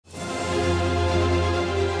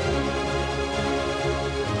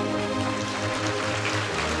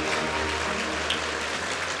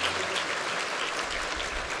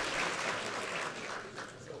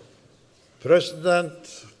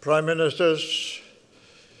President, Prime Ministers,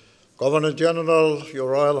 Governor General, Your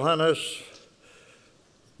Royal Highness,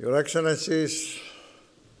 Your Excellencies,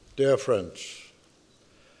 dear friends,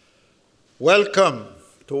 welcome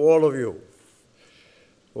to all of you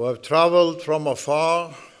who have traveled from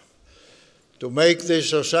afar to make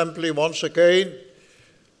this assembly once again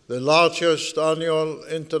the largest annual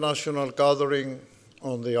international gathering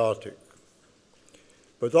on the Arctic,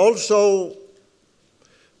 but also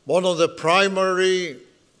one of the primary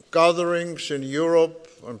gatherings in Europe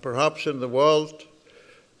and perhaps in the world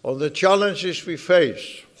on the challenges we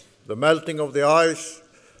face, the melting of the ice,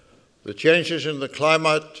 the changes in the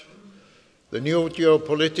climate, the new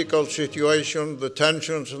geopolitical situation, the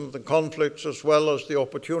tensions and the conflicts, as well as the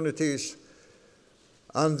opportunities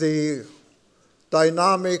and the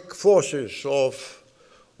dynamic forces of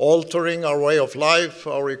altering our way of life,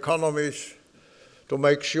 our economies, to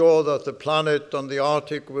make sure that the planet and the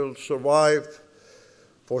Arctic will survive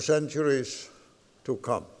for centuries to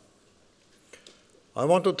come. I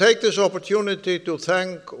want to take this opportunity to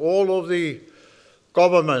thank all of the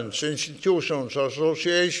governments, institutions,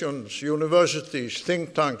 associations, universities,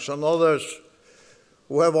 think tanks, and others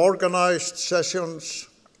who have organized sessions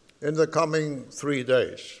in the coming 3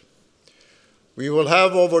 days. We will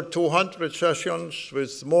have over 200 sessions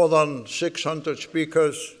with more than 600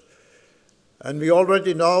 speakers, and we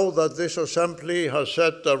already know that this assembly has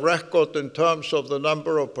set a record in terms of the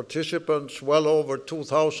number of participants, well over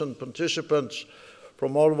 2,000 participants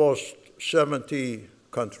from almost 70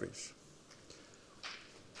 countries.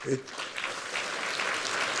 It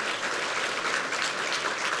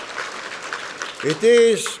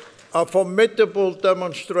is a formidable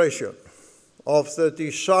demonstration of the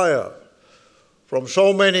desire from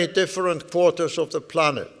so many different quarters of the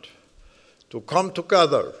planet to come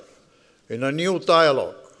together in a new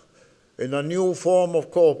dialogue, in a new form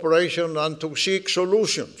of cooperation, and to seek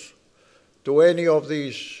solutions to any of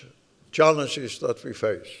these challenges that we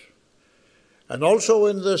face. And also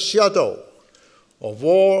in the shadow of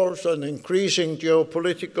wars and increasing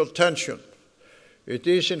geopolitical tension, it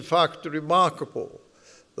is in fact remarkable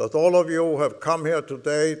that all of you have come here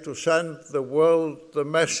today to send the world the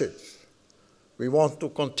message. We want to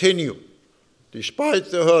continue,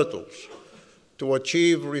 despite the hurdles, to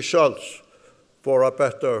achieve results for a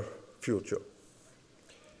better future.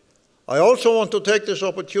 I also want to take this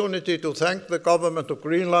opportunity to thank the government of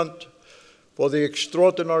Greenland for the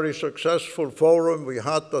extraordinarily successful forum we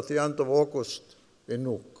had at the end of August in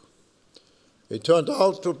Nuuk. It turned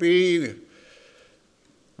out to be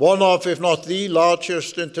one of, if not the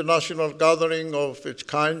largest international gathering of its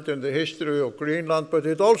kind in the history of Greenland, but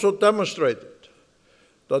it also demonstrated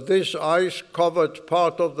that this ice-covered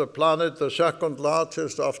part of the planet, the second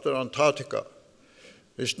largest after Antarctica,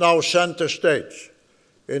 is now center stage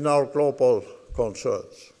in our global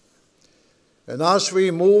concerns. And as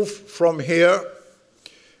we move from here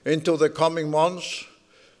into the coming months,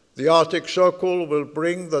 the Arctic Circle will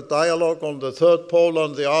bring the dialogue on the third pole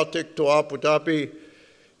and the Arctic to Abu Dhabi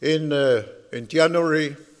in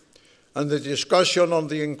January, and the discussion on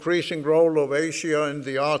the increasing role of Asia in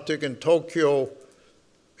the Arctic in Tokyo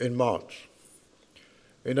in March.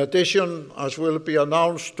 In addition, as will be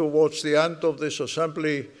announced towards the end of this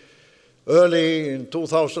assembly, early in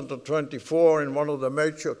 2024 in one of the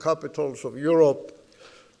major capitals of Europe,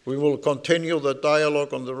 we will continue the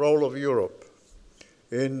dialogue on the role of Europe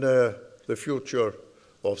in the future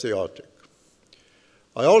of the Arctic.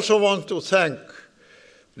 I also want to thank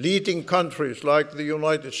leading countries like the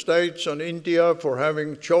United States and India for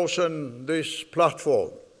having chosen this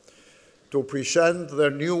platform to present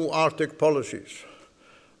their new Arctic policies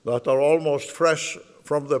that are almost fresh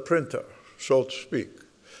from the printer, so to speak.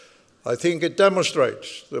 I think it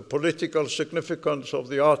demonstrates the political significance of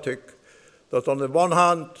the Arctic, that on the one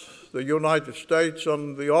hand, the United States,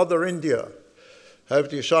 and the other, India, have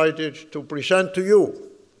decided to present to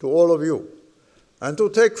you, to all of you, and to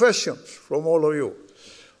take questions from all of you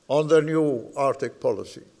on their new Arctic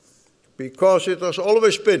policy, because it has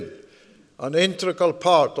always been an integral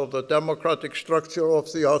part of the democratic structure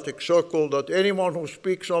of the Arctic Circle that anyone who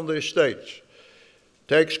speaks on this stage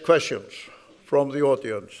takes questions from the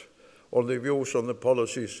audience on the views on the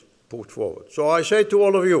policies put forward. So I say to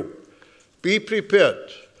all of you, be prepared.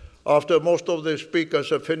 After most of the speakers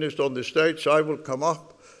have finished on the stage, I will come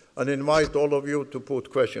up and invite all of you to put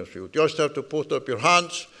questions. You just have to put up your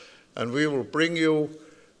hands, and we will bring you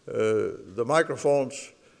the microphones.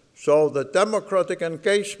 So the democratic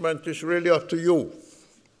engagement is really up to you.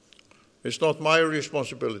 It's not my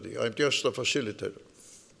responsibility. I'm just a facilitator.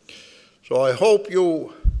 So I hope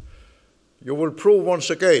you will prove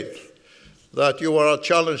once again that you are a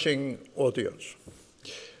challenging audience.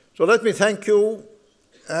 So let me thank you,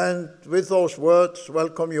 and with those words,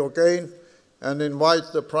 welcome you again, and invite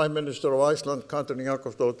the Prime Minister of Iceland, Katrín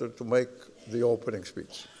Jakobsdóttir, to make the opening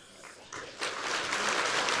speech.